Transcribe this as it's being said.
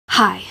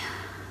Hi,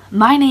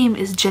 my name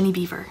is Jenny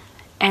Beaver,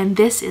 and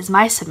this is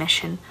my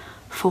submission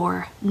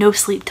for No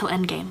Sleep Till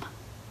Endgame.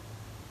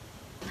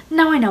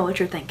 Now I know what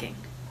you're thinking.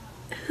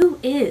 Who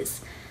is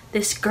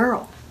this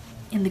girl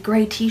in the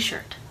gray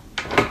t-shirt?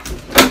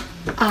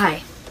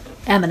 I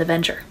am an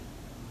Avenger.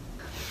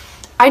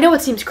 I know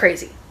it seems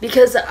crazy,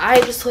 because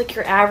I just look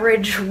your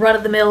average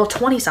run-of-the-mill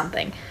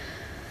 20-something,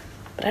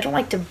 but I don't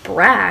like to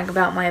brag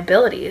about my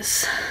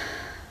abilities.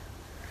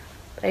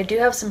 But I do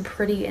have some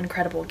pretty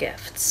incredible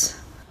gifts.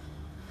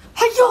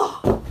 Hi-ya!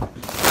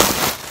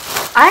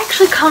 I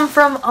actually come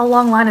from a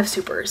long line of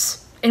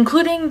supers,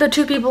 including the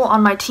two people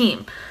on my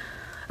team.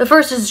 The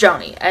first is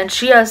Joanie, and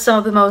she has some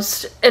of the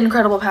most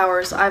incredible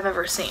powers I've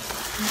ever seen.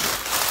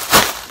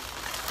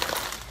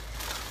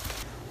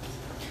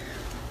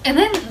 And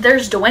then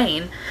there's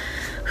Duane,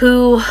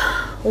 who,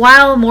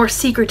 while more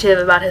secretive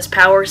about his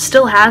powers,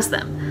 still has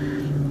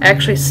them. I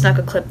actually snuck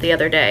a clip the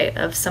other day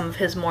of some of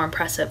his more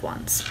impressive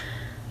ones.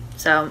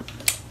 So,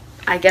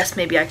 I guess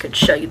maybe I could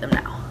show you them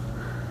now.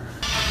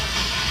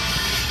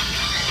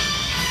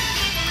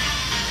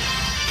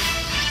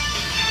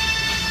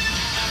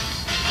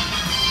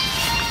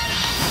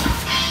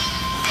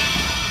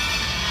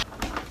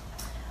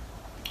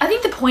 I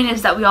think the point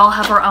is that we all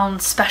have our own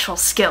special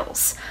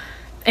skills.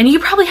 And you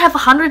probably have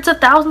hundreds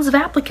of thousands of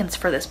applicants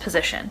for this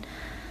position,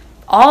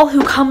 all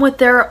who come with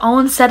their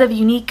own set of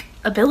unique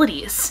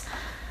abilities.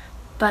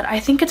 But I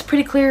think it's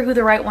pretty clear who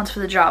the right ones for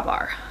the job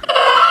are.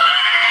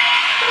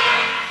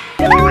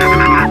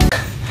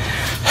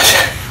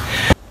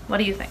 What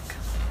do you think?